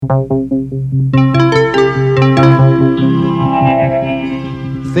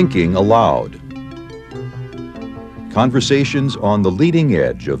Thinking Aloud. Conversations on the leading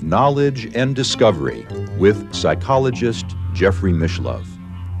edge of knowledge and discovery with psychologist Jeffrey Mishlove.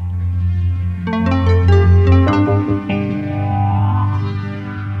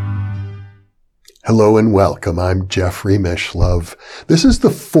 Hello and welcome. I'm Jeffrey Mishlove. This is the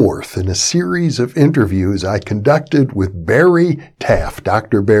fourth in a series of interviews I conducted with Barry Taff,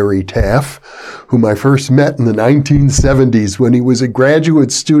 Dr. Barry Taff, whom I first met in the 1970s when he was a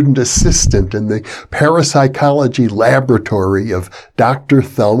graduate student assistant in the parapsychology laboratory of Dr.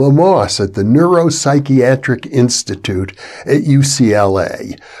 Thelma Moss at the Neuropsychiatric Institute at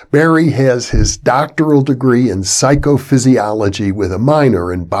UCLA. Barry has his doctoral degree in psychophysiology with a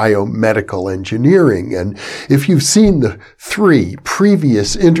minor in biomedical engineering. And if you've seen the three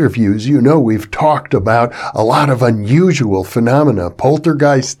previous interviews, you know we've talked about a lot of unusual phenomena: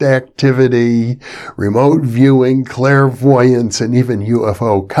 poltergeist activity, remote viewing, clairvoyance, and even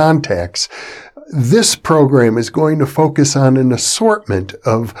UFO contacts. This program is going to focus on an assortment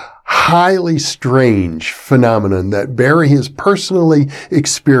of highly strange phenomenon that Barry has personally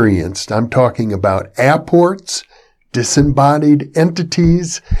experienced. I'm talking about apports, disembodied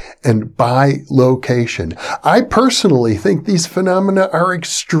entities, and bilocation. I personally think these phenomena are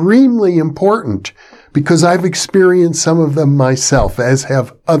extremely important because I've experienced some of them myself, as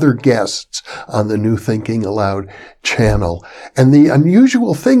have other guests on the New Thinking Aloud channel. And the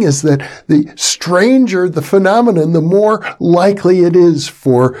unusual thing is that the stranger the phenomenon, the more likely it is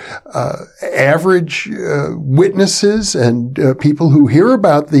for average witnesses and people who hear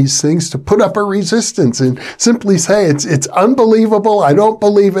about these things to put up a resistance and simply say, it's unbelievable, I don't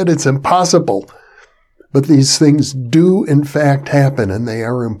believe it, it's impossible. But these things do in fact happen, and they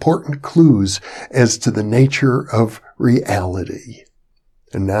are important clues as to the nature of reality.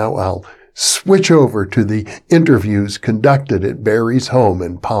 And now I'll switch over to the interviews conducted at Barry's home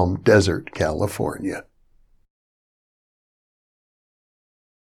in Palm Desert, California.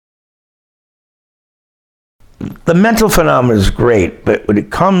 The mental phenomena is great, but when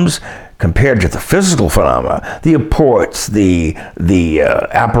it comes compared to the physical phenomena, the apports, the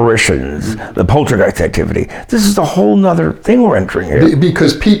apparitions, the poltergeist activity, this is a whole nother thing we're entering here.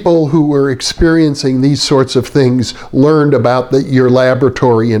 Because people who were experiencing these sorts of things learned about your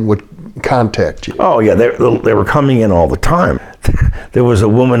laboratory and would contact you. Oh yeah, they were coming in all the time. There was a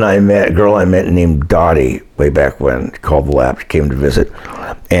girl I met named Dottie way back when, called the lab. She came to visit,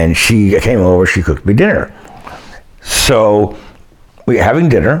 and she came over, she cooked me dinner. So we're having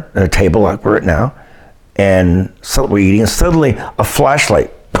dinner at a table like we're at now, and so we're eating, and suddenly a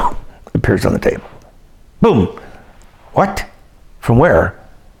flashlight appears on the table. Boom! What? From where?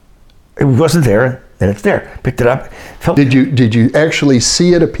 It wasn't there, then it's there. Picked it up. Did you actually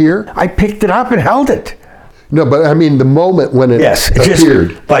see it appear? I picked it up and held it. No, but I mean the moment when it appeared.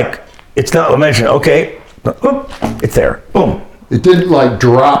 Just, like, it's not a mention. Okay, it's there. Boom. It didn't like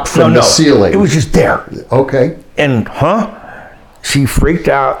drop from the ceiling. It was just there. Okay. And she freaked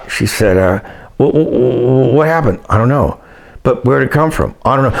out. She said, what happened? I don't know. But where did it come from?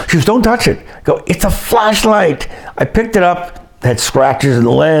 I don't know. She goes, don't touch it. I go, it's a flashlight. I picked it up, had scratches in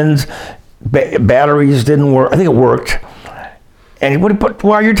the lens, batteries didn't work. I think it worked. And but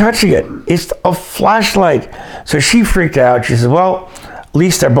why are you touching it? It's a flashlight. So she freaked out. She said, well, at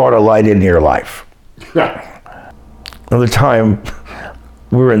least I brought a light into your life. Another time,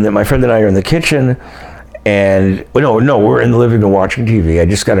 my friend and I are in the kitchen, and we're in the living room watching TV. I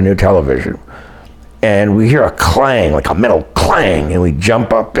just got a new television, and we hear a clang, like a metal clang, and we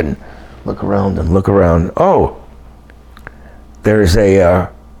jump up and look around. Oh, there's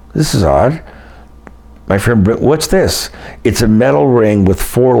this is odd. My friend, what's this? It's a metal ring with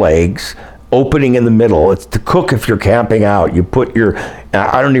 4 legs, opening in the middle. It's to cook if you're camping out. You put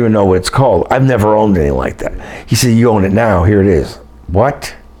I don't even know what it's called. I've never owned anything like that. He said, you own it now. Here it is.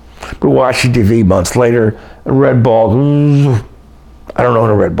 What? We're watching TV months later. A red ball. I don't own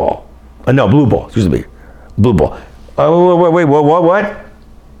a red ball. No, blue ball. Excuse me. Blue ball. Oh, wait, what?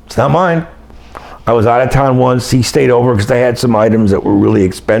 It's not mine. I was out of town once. He stayed over because I had some items that were really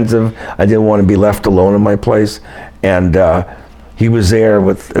expensive. I didn't want to be left alone in my place. And he was there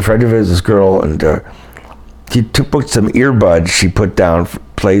with a friend of his, this girl, and he put some earbuds she put down,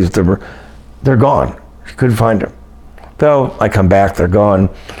 plays them. They're gone. She couldn't find them. So I come back, they're gone.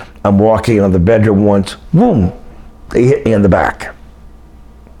 I'm walking on the bedroom once, boom, they hit me in the back.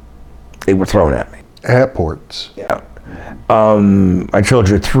 They were thrown at me. Apports. Yeah. I told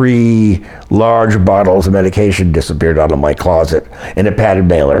you 3 large bottles of medication disappeared out of my closet in a padded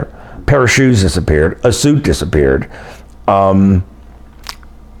mailer. A pair of shoes disappeared. A suit disappeared.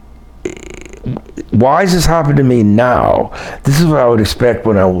 why has this happened to me now? This is what I would expect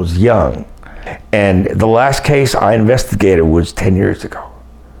when I was young. And the last case I investigated was 10 years ago.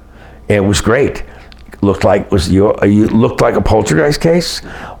 And it was great. Looked like a poltergeist case.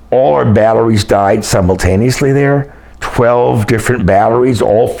 All our batteries died simultaneously there. 12 different batteries,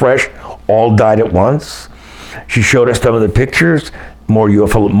 all fresh, all died at once. She showed us some of the pictures, more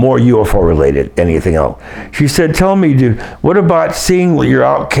UFO related, anything else. She said, tell me, dude, what about seeing when you're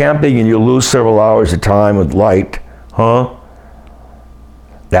out camping and you lose several hours of time with light, huh?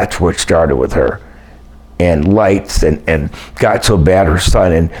 That's where it started with her. And lights, and got so bad her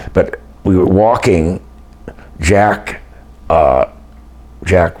son, but we were walking, Jack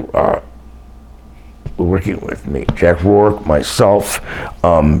working with me, Jack Rourke, myself,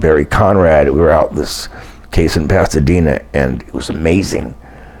 Barry Conrad. We were out this case in Pasadena, and it was amazing.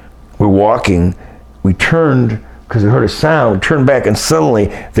 We're walking, we turned, because we heard a sound, turned back, and suddenly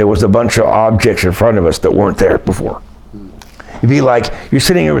there was a bunch of objects in front of us that weren't there before. It'd be like you're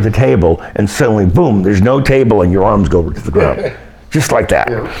sitting here at the table, and suddenly, boom, there's no table, and your arms go over to the ground. Just like that.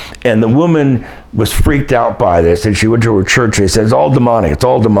 Yeah. And the woman was freaked out by this, and she went to her church. They said, it's all demonic, it's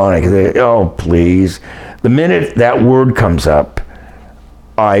all demonic. They, oh, please. The minute that word comes up,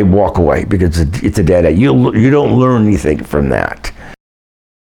 I walk away, because it's a dead end. You don't learn anything from that.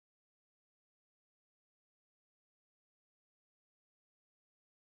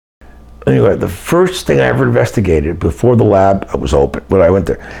 Anyway, the first thing I ever investigated before the lab was open, when I went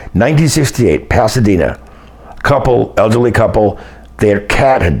there, 1968, Pasadena, elderly couple, their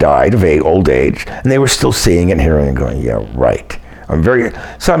cat had died of old age, and they were still seeing and hearing and going, yeah, right.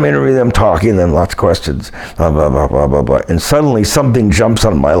 So I'm interviewing them, talking to them, lots of questions, blah, blah, blah, blah, blah, blah. And suddenly something jumps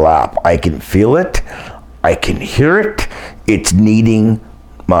on my lap. I can feel it. I can hear it. It's kneading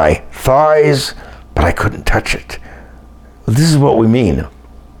my thighs, but I couldn't touch it. This is what we mean.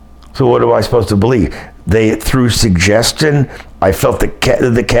 So what am I supposed to believe? Through suggestion, I felt the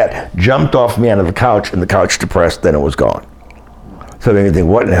cat jumped off me onto the couch, and the couch depressed, then it was gone. So it made me think,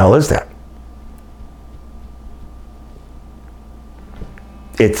 what in the hell is that?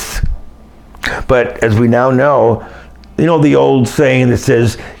 But as we now know, the old saying that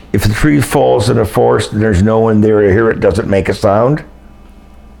says, if the tree falls in a forest and there's no one there to hear it, does it make a sound?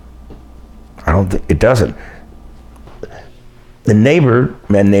 I don't think it doesn't. The neighbor,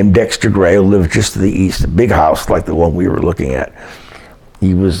 a man named Dexter Gray, who lived just to the east, a big house like the one we were looking at.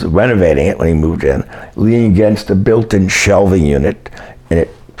 He was renovating it when he moved in, leaning against a built-in shelving unit, and it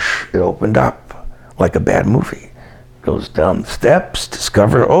opened up like a bad movie. Goes down the steps,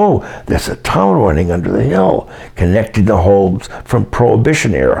 discover, oh, there's a tunnel running under the hill, connecting the homes from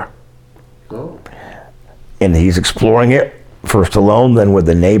Prohibition era. Oh. And he's exploring it, first alone, then with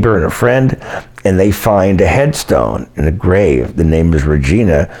a neighbor and a friend, and they find a headstone in a grave. The name is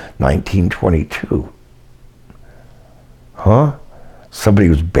Regina, 1922. Huh? Somebody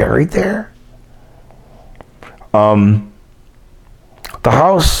was buried there? The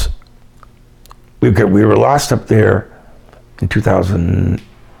house, we were last up there in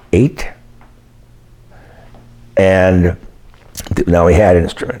 2008, and now we had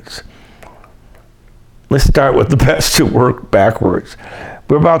instruments. Let's start with the best to work backwards.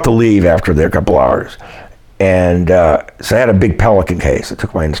 We're about to leave after there a couple hours, and so I had a big Pelican case. I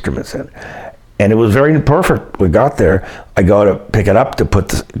took my instruments in, and it was very perfect. We got there. I go to pick it up to put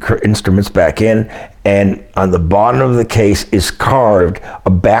the instruments back in, and on the bottom of the case is carved a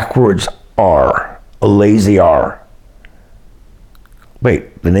backwards R, a lazy R.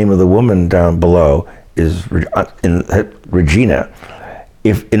 Wait, the name of the woman down below is Regina.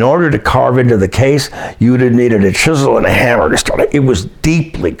 If in order to carve into the case, you would have needed a chisel and a hammer to start it. It was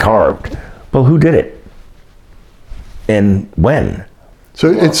deeply carved. Well, who did it? And when? So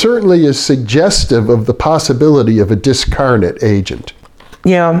it certainly is suggestive of the possibility of a discarnate agent.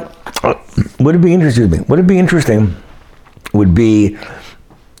 Yeah. Would it be interesting? Would it be interesting? Would be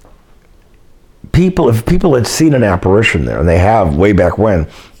if people had seen an apparition there, and they have way back when.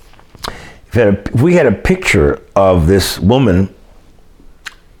 If we had a picture of this woman,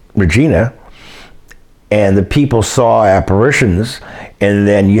 Regina, and the people saw apparitions, and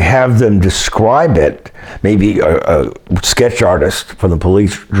then you have them describe it, maybe a sketch artist from the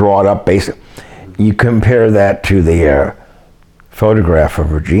police draw it up, basically. You compare that to the photograph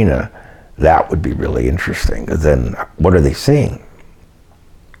of Regina, that would be really interesting. Then what are they seeing?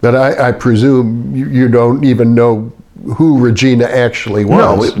 But I presume you don't even know who Regina actually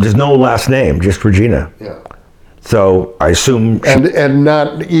was. No, there's no last name, just Regina. Yeah. So I assume... And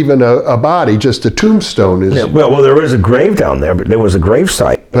not even a body, just a tombstone is... Yeah, well, there was a grave down there, but there was a grave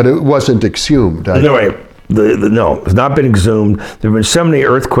site. But it wasn't exhumed. Anyway, No, it's not been exhumed. There have been so many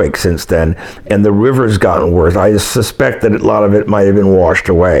earthquakes since then, and the river's gotten worse. I suspect that a lot of it might have been washed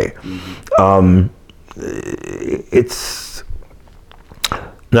away. It's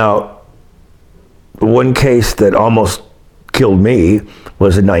now, one case that almost killed me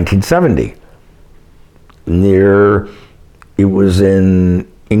was in 1970. It was in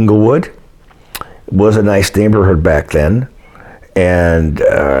Inglewood. It was a nice neighborhood back then. And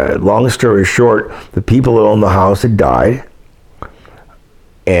long story short, the people that owned the house had died,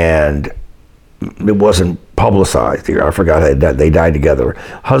 and it wasn't publicized here. I forgot they died together.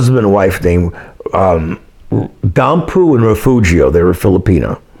 Husband and wife named Dampu and Refugio. They were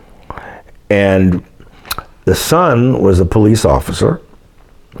Filipino. And the son was a police officer,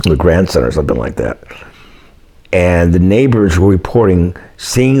 the grandson or something like that. And the neighbors were reporting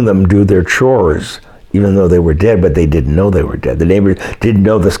seeing them do their chores, even though they were dead, but they didn't know they were dead. The neighbors didn't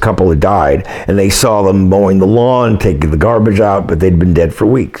know this couple had died, and they saw them mowing the lawn, taking the garbage out, but they'd been dead for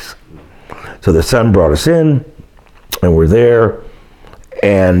weeks. So the son brought us in, and we're there,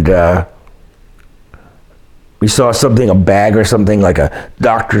 and we saw something, a bag or something, like a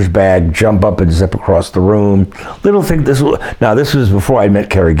doctor's bag, jump up and zip across the room. Little thing, this was before I met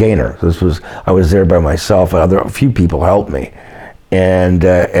Carrie Gaynor. I was there by myself, and a few people helped me. And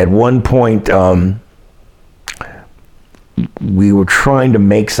at one point, we were trying to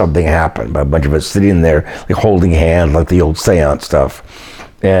make something happen by a bunch of us sitting there, like holding hands, like the old seance stuff.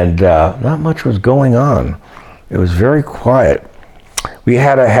 And not much was going on. It was very quiet. We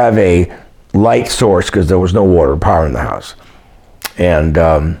had to have a light source because there was no water or power in the house. And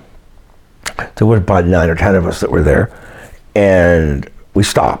there was about 9 or 10 of us that were there. And we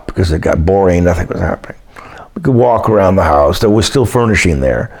stopped because it got boring, nothing was happening. We could walk around the house. There was still furnishing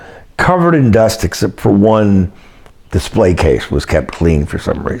there, covered in dust except for one display case was kept clean for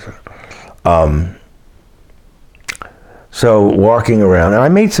some reason. So walking around, and I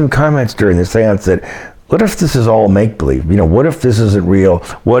made some comments during the seance that, what if this is all make-believe? What if this isn't real?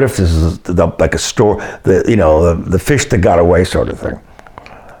 What if this is like a store, the fish that got away sort of thing?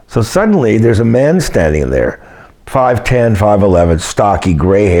 So suddenly there's a man standing there, 5'10", 5'11", stocky,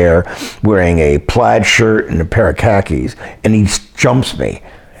 gray hair, wearing a plaid shirt and a pair of khakis, and he jumps me.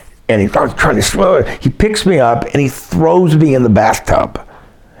 And he starts trying to swim. He picks me up and he throws me in the bathtub.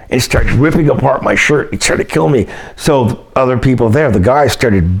 And he starts ripping apart my shirt. He tried to kill me. So other people there, the guys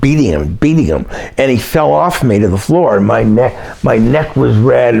started beating him. And he fell off me to the floor. And my neck was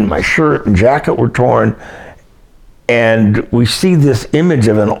red and my shirt and jacket were torn. And we see this image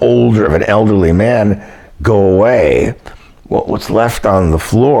of an elderly man go away. Well, what's left on the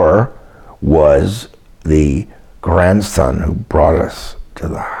floor was the grandson who brought us to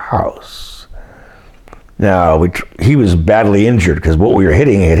the house. Now, he was badly injured because what we were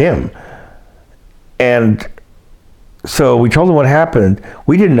hitting hit him. And so we told him what happened.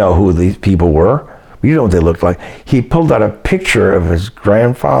 We didn't know who these people were. We didn't know what they looked like. He pulled out a picture of his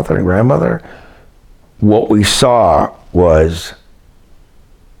grandfather and grandmother. What we saw was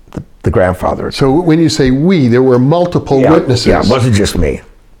the grandfather. So when you say we, there were multiple witnesses. Yeah, it wasn't just me.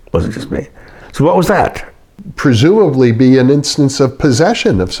 So what was that? Presumably be an instance of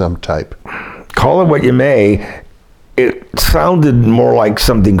possession of some type. Call it what you may, it sounded more like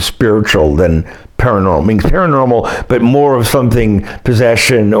something spiritual than paranormal. I mean, paranormal, but more of something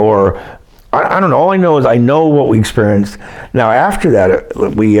possession or, I don't know. All I know is I know what we experienced. Now, after that,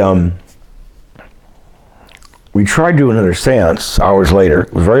 we tried doing another seance hours later.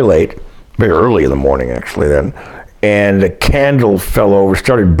 It was very late, very early in the morning, actually, then. And a candle fell over,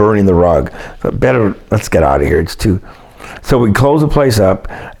 started burning the rug. So let's get out of here. It's too... So we closed the place up,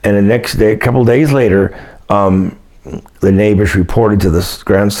 and the next day, a couple days later, the neighbors reported to this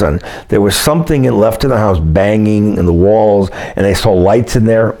grandson there was something left in the house banging in the walls, and they saw lights in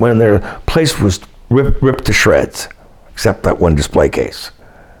there when their place was ripped to shreds, except that one display case.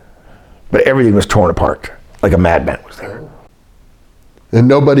 But everything was torn apart, like a madman was there. And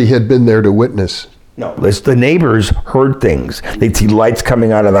nobody had been there to witness. No, the neighbors heard things. They'd see lights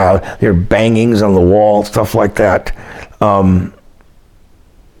coming out of the house. There were bangings on the wall, stuff like that. So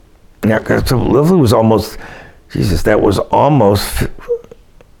Leslie was almost, that was almost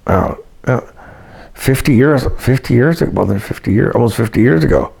 50 years ago, almost 50 years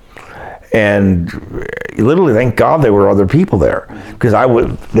ago. And literally, thank God there were other people there, because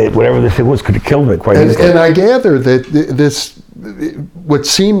whatever this thing was could have killed me quite easily. And I gather that what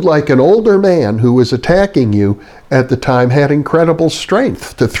seemed like an older man who was attacking you at the time had incredible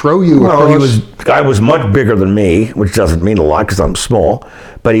strength to throw you across. The guy was much bigger than me, which doesn't mean a lot because I'm small,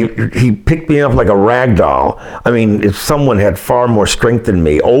 but he picked me up like a rag doll. I mean, if someone had far more strength than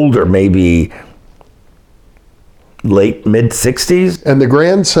me, older, maybe late, mid-60s. And the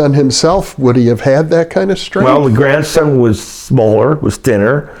grandson himself, would he have had that kind of strength? Well, the grandson was smaller, was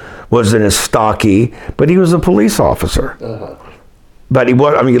thinner, wasn't as stocky, but he was a police officer. But he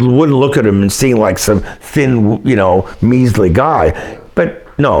was, I mean, you wouldn't look at him and see like some thin, measly guy.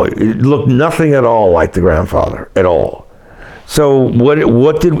 But no, it looked nothing at all like the grandfather, at all. So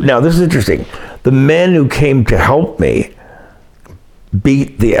now this is interesting. The men who came to help me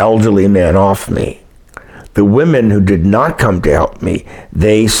beat the elderly man off me. The women who did not come to help me,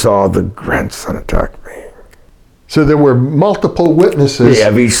 they saw the grandson attack me. So there were multiple witnesses. Yeah,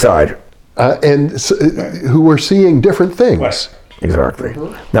 of each side. Who were seeing different things. Yes. Exactly.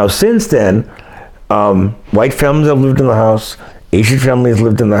 Now, since then, white families have lived in the house, Asian families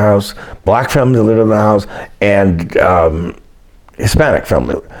lived in the house, black families lived in the house, and Hispanic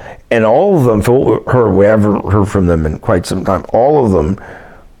family. And all of them, we haven't heard from them in quite some time, all of them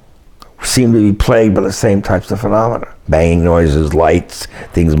seem to be plagued by the same types of phenomena. Banging noises, lights,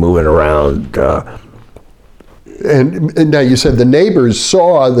 things moving around. And now you said the neighbors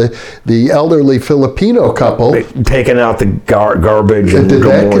saw the elderly Filipino couple taking out the garbage. And did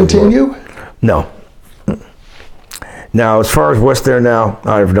that continue? No. Now, as far as what's there now,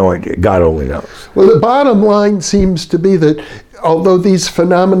 I have no idea. God only knows. Well, the bottom line seems to be that although these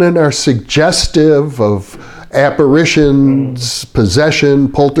phenomena are suggestive of apparitions,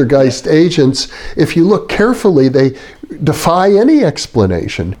 possession, poltergeist agents, if you look carefully, they defy any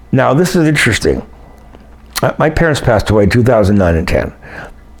explanation. Now, this is interesting. My parents passed away in 2009 and 10.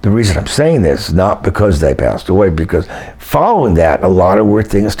 The reason I'm saying this is not because they passed away, because following that, a lot of weird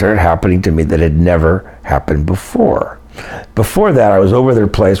things started happening to me that had never happened before. Before that, I was over their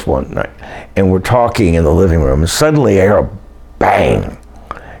place one night, and we're talking in the living room, and suddenly I hear a bang.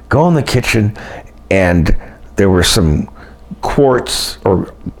 Go in the kitchen, and there were some quartz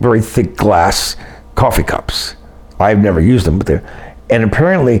or very thick glass coffee cups. I've never used them, but they're... And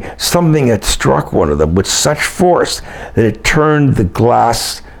apparently something had struck one of them with such force that it turned the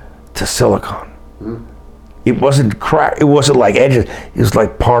glass to silicone. It wasn't crack. It wasn't like edges. It was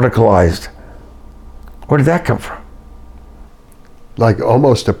like particleized. Where did that come from? Like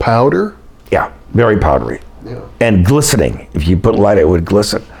almost a powder? Yeah, very powdery. Yeah. And glistening. If you put light, it would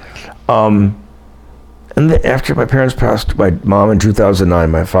glisten. And then after my parents passed, my mom in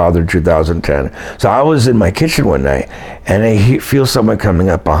 2009, my father in 2010. So I was in my kitchen one night, and I feel someone coming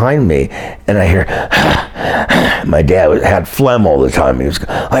up behind me, and I hear, my dad had phlegm all the time. And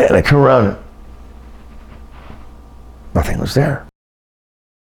I turn around, nothing was there.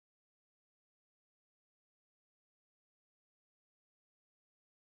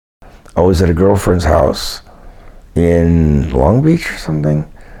 I was at a girlfriend's house in Long Beach or something.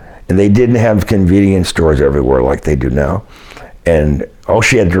 And they didn't have convenience stores everywhere like they do now. And all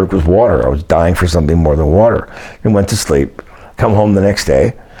she had to drink was water. I was dying for something more than water. And went to sleep. Come home the next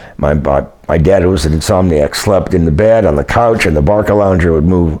day. My dad, who was an insomniac, slept in the bed, on the couch, and the Barca lounger would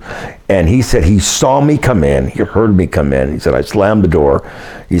move. And he said he saw me come in. He heard me come in. He said, I slammed the door.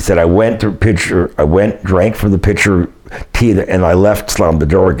 He said, I went, drank from the pitcher tea, and I left, slammed the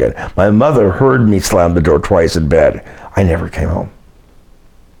door again. My mother heard me slam the door twice in bed. I never came home.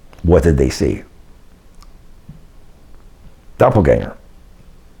 What did they see? Doppelganger.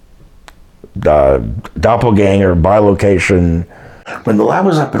 Doppelganger, bilocation. When the lab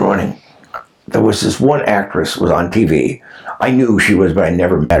was up and running, there was this one actress was on TV. I knew who she was, but I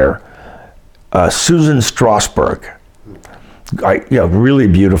never met her. Susan Strasberg. Really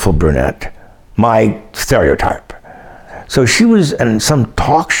beautiful brunette. My stereotype. So she was in some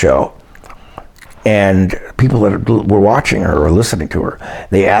talk show, and people that were watching her or listening to her,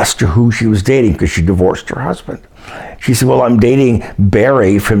 they asked her who she was dating because she divorced her husband. She said, well, I'm dating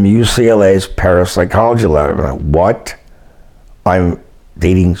Barry from UCLA's parapsychology lab. And I'm like, what? I'm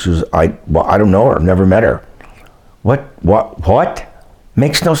dating Susan. I don't know her, never met her. What?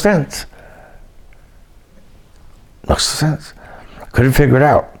 Makes no sense. No sense. Couldn't figure it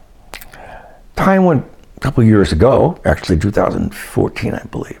out. Time went a couple years ago, actually 2014, I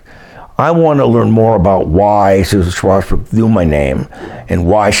believe. I want to learn more about why Susan Strasberg knew my name and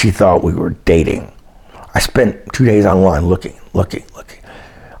why she thought we were dating. I spent 2 days online looking.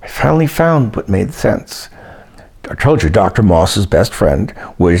 I finally found what made sense. I told you Dr. Moss's best friend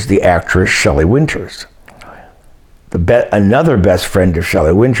was the actress Shelley Winters. Another best friend of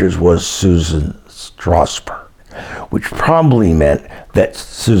Shelley Winters was Susan Strasberg, which probably meant that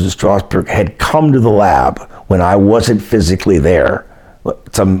Susan Strasberg had come to the lab when I wasn't physically there,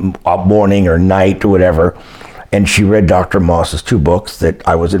 some morning or night or whatever, and she read Dr. Moss's 2 books that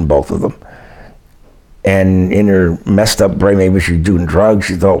I was in both of them. And in her messed up brain, maybe she was doing drugs,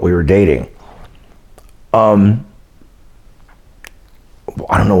 she thought we were dating.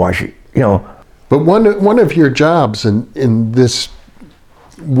 I don't know why she, But one of your jobs in this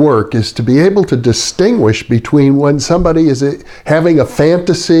work is to be able to distinguish between when somebody is having a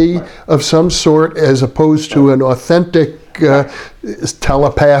fantasy of some sort as opposed to an authentic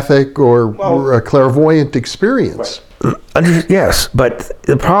telepathic or a clairvoyant experience. Yes, but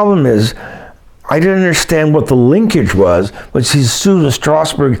the problem is I didn't understand what the linkage was when she's Susan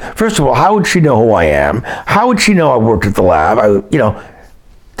Strasberg. First of all, how would she know who I am? How would she know I worked at the lab?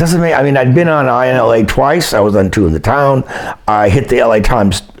 Doesn't make. I mean, I'd been on INLA twice. I was on Two in the Town. I hit the LA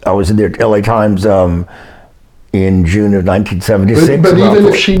Times. I was in the LA Times in June of 1976. But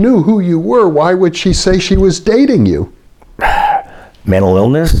even if she knew who you were, why would she say she was dating you? Mental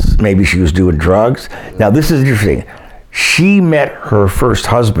illness. Maybe she was doing drugs. Now, this is interesting. She met her first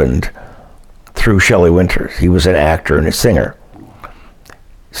husband through Shelley Winters. He was an actor and a singer.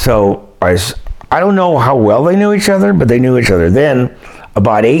 So I don't know how well they knew each other, but they knew each other. Then,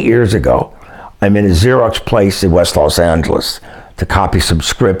 about 8 years ago, I'm in a Xerox place in West Los Angeles to copy some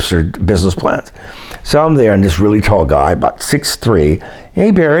scripts or business plans. So I'm there, and this really tall guy, about 6'3",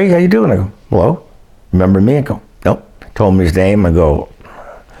 "Hey, Barry, how you doing?" I go, "Hello, remember me?" I go, "Nope." Told him his name. I go,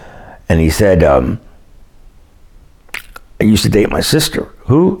 and he said, "I used to date my sister."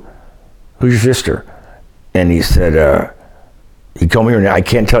 "Who? Who's your sister?" And he said, he told me her name. I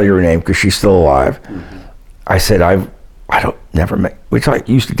can't tell you her name because she's still alive. Mm-hmm. I said, never met. Which I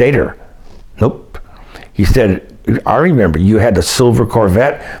used to date her. "Nope." He said, "I remember you had a silver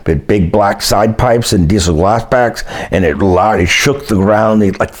Corvette with big black side pipes and diesel glass backs, and it shook the ground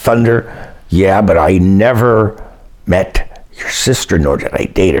like thunder." "Yeah, but I never met your sister, nor did I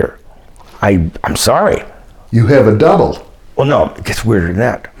date her." I'm sorry. You have a double. Well, no, it gets weirder than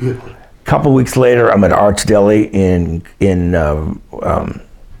that. A couple weeks later, I'm at Arts Deli in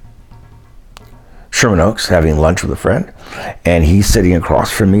Sherman Oaks having lunch with a friend, and he's sitting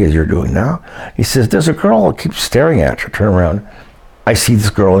across from me as you're doing now. He says, "There's a girl who keeps staring at you." Turn around. I see this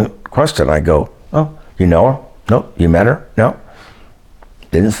girl in question. I go, "Oh, you know her?" "No." "You met her?" "No."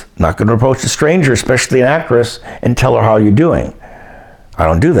 Not going to approach a stranger, especially an actress, and tell her how you're doing. I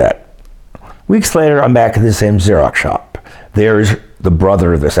don't do that. Weeks later, I'm back at the same Xerox shop. There's the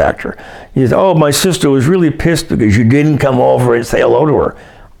brother of this actor. He says, "Oh, my sister was really pissed because you didn't come over and say hello to her."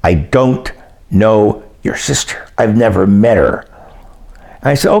 "I don't know your sister. I've never met her."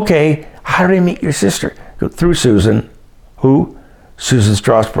 I said, "Okay, how did I meet your sister?" Go, "Through Susan." "Who?" "Susan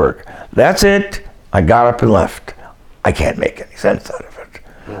Strasberg." That's it. I got up and left. I can't make any sense out of it.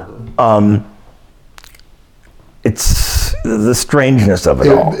 It's the strangeness of it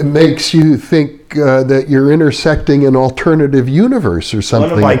all. It makes you think that you're intersecting an alternative universe or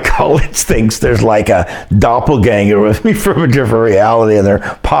something. One of my colleagues thinks there's like a doppelganger with me from a different reality, and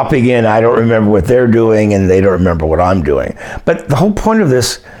they're popping in. I don't remember what they're doing, and they don't remember what I'm doing. But the whole point of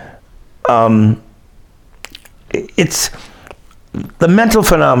this, it's the mental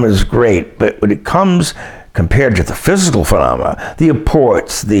phenomenon is great, but when it comes compared to the physical phenomena, the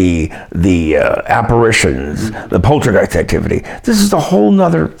apports, the apparitions, the poltergeist activity, this is a whole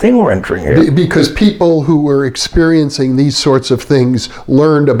nother thing we're entering here. Because people who were experiencing these sorts of things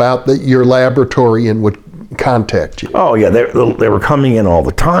learned about your laboratory and would contact you. Oh yeah, they were coming in all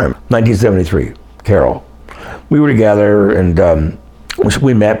the time. 1973, Carol. We were together and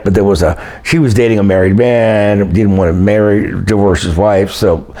we met, but she was dating a married man, didn't want to divorce his wife,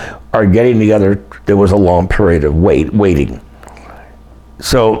 so our getting together, there was a long period of waiting.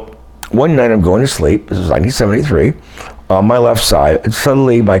 So one night I'm going to sleep, this is 1973, on my left side, and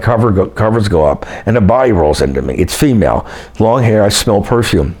suddenly my covers go up and a body rolls into me. It's female, long hair, I smell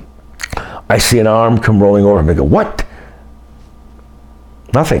perfume. I see an arm come rolling over me. I go, "What?"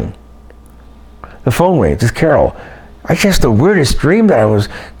 Nothing. The phone rings, it's Carol. I just the weirdest dream that I was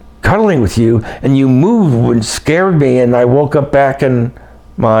cuddling with you and you moved and scared me and I woke up back in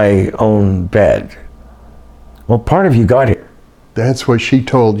my own bed. Well, part of you got here. That's what she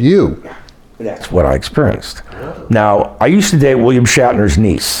told you. That's what I experienced. Now, I used to date William Shatner's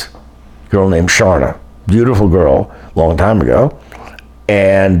niece, a girl named Sharna, beautiful girl, long time ago.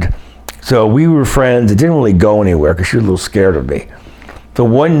 And so we were friends. It didn't really go anywhere because she was a little scared of me. So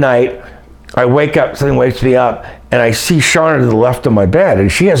one night, I wake up, something wakes me up, and I see Sharna to the left of my bed,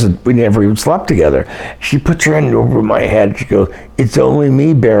 and we never even slept together. She puts her hand over my head, she goes, "It's only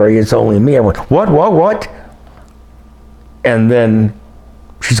me, Barry, it's only me." I went, what? And then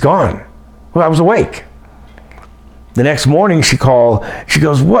she's gone. Well, I was awake. The next morning she called, she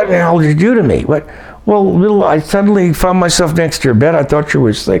goes, "What the hell did you do to me?" "What?" "Well, I suddenly found myself next to your bed, I thought you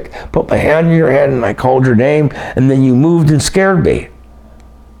were sick, put my hand in your head, and I called your name, and then you moved and scared me."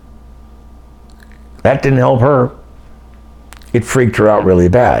 That didn't help her. it freaked her out really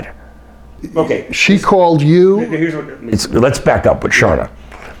bad. Okay. She called you? Here's what, let's back up with Shauna.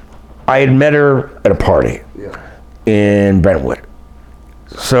 I had met her at a party in Brentwood.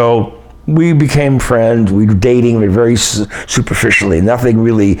 So we became friends. We were dating, but very superficially. Nothing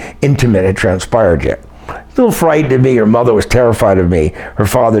really intimate had transpired yet. A little frightened of me. Her mother was terrified of me. Her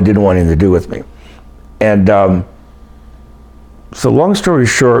father didn't want anything to do with me. And so long story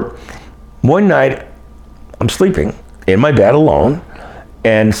short, one night I'm sleeping in my bed alone,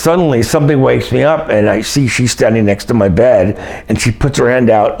 and suddenly something wakes me up, and I see she's standing next to my bed, and she puts her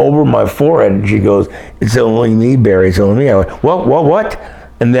hand out over my forehead, and she goes, "It's only me, Barry, it's only me." I went, what?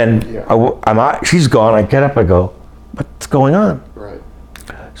 And then I'm out, she's gone. I get up, I go, "What's going on?" Right.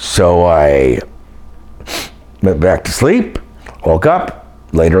 So I went back to sleep, woke up.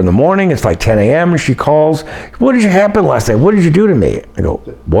 Later in the morning, it's like 10 a.m., and she calls, "What did happen last night? What did you do to me?" I go,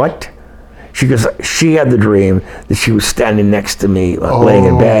 "What?" She goes, she had the dream that she was standing next to me, laying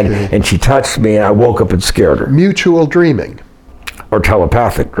in bed, and she touched me, and I woke up and scared her. Mutual dreaming. Or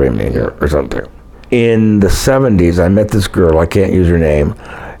telepathic dreaming or something. In the 70s, I met this girl, I can't use her name.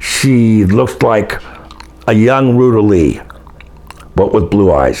 She looked like a young Ruta Lee, but with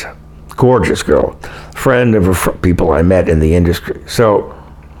blue eyes. Gorgeous girl. Friend of people I met in the industry. So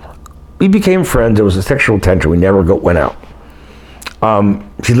we became friends. There was a sexual tension. We never went out.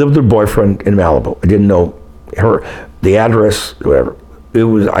 She lived with her boyfriend in Malibu. I didn't know the address, whatever. It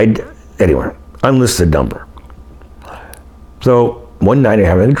was, anyway, unlisted number. So one night I'm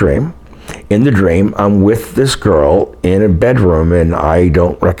having a dream. In the dream, I'm with this girl in a bedroom, and I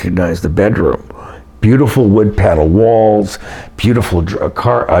don't recognize the bedroom. Beautiful wood panel walls, beautiful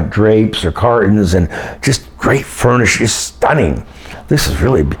drapes or curtains, and just great furniture, stunning. This is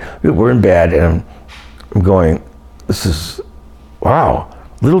really, we're in bed, and I'm going, this is, wow,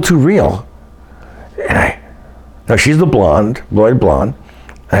 a little too real. And now she's the blonde, Lloyd blonde.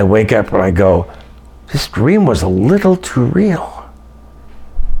 And I wake up and I go, this dream was a little too real.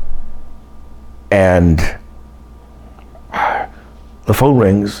 And the phone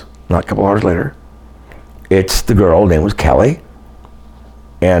rings, not a couple hours later. It's the girl, her name was Kelly.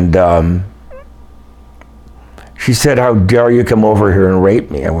 And she said, "How dare you come over here and rape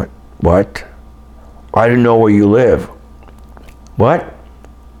me?" I went, "What? I didn't know where you live." "What?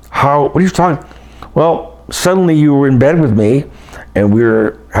 How? What are you talking?" "Well, suddenly you were in bed with me, and we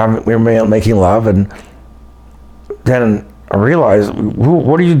were making love, and then I realized,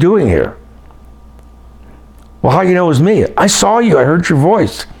 what are you doing here?" "Well, how do you know it was me?" "I saw you. I heard your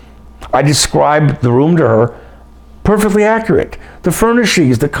voice." I described the room to her, perfectly accurate. The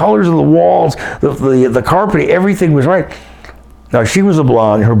furnishings, the colors of the walls, the carpeting, everything was right. Now, she was a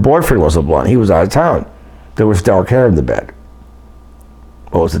blonde. Her boyfriend was a blonde. He was out of town. There was dark hair in the bed.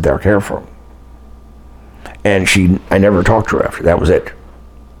 What was the dark hair from? And I never talked to her after. That was it.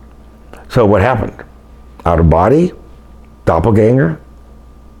 So what happened? Out of body? Doppelganger?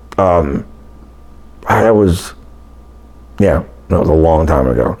 That was a long time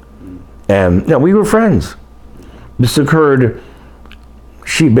ago. And we were friends. This occurred,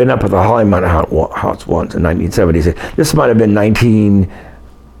 she'd been up at the Hollywood House once in 1976. This might have been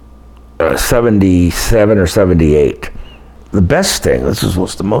 1977 or 78. The best thing, this is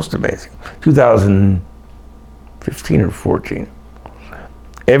what's the most amazing, 2015 or 14.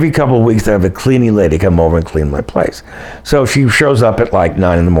 Every couple of weeks I have a cleaning lady come over and clean my place. So she shows up at like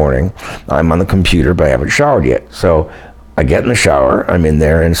 9 in the morning. I'm on the computer, but I haven't showered yet. So I get in the shower, I'm in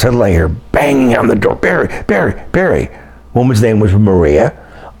there, and suddenly I hear banging on the door. Barry. Woman's name was Maria.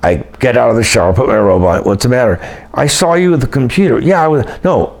 I get out of the shower, put my robe on. "What's the matter?" "I saw you at the computer." "Yeah,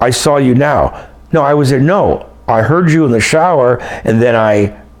 no, I saw you now." "No, I was there." "No, I heard you in the shower, and then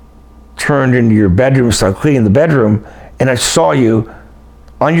I turned into your bedroom, started cleaning the bedroom, and I saw you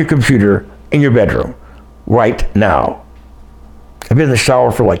on your computer in your bedroom right now. I've been in the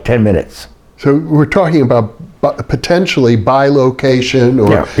shower for like 10 minutes. So we're talking about potentially bilocation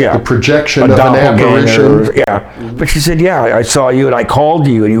or the projection of an apparition. Yeah, but she said, "Yeah, I saw you, and I called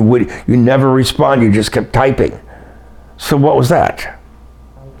you, and you never responded. You just kept typing." So what was that?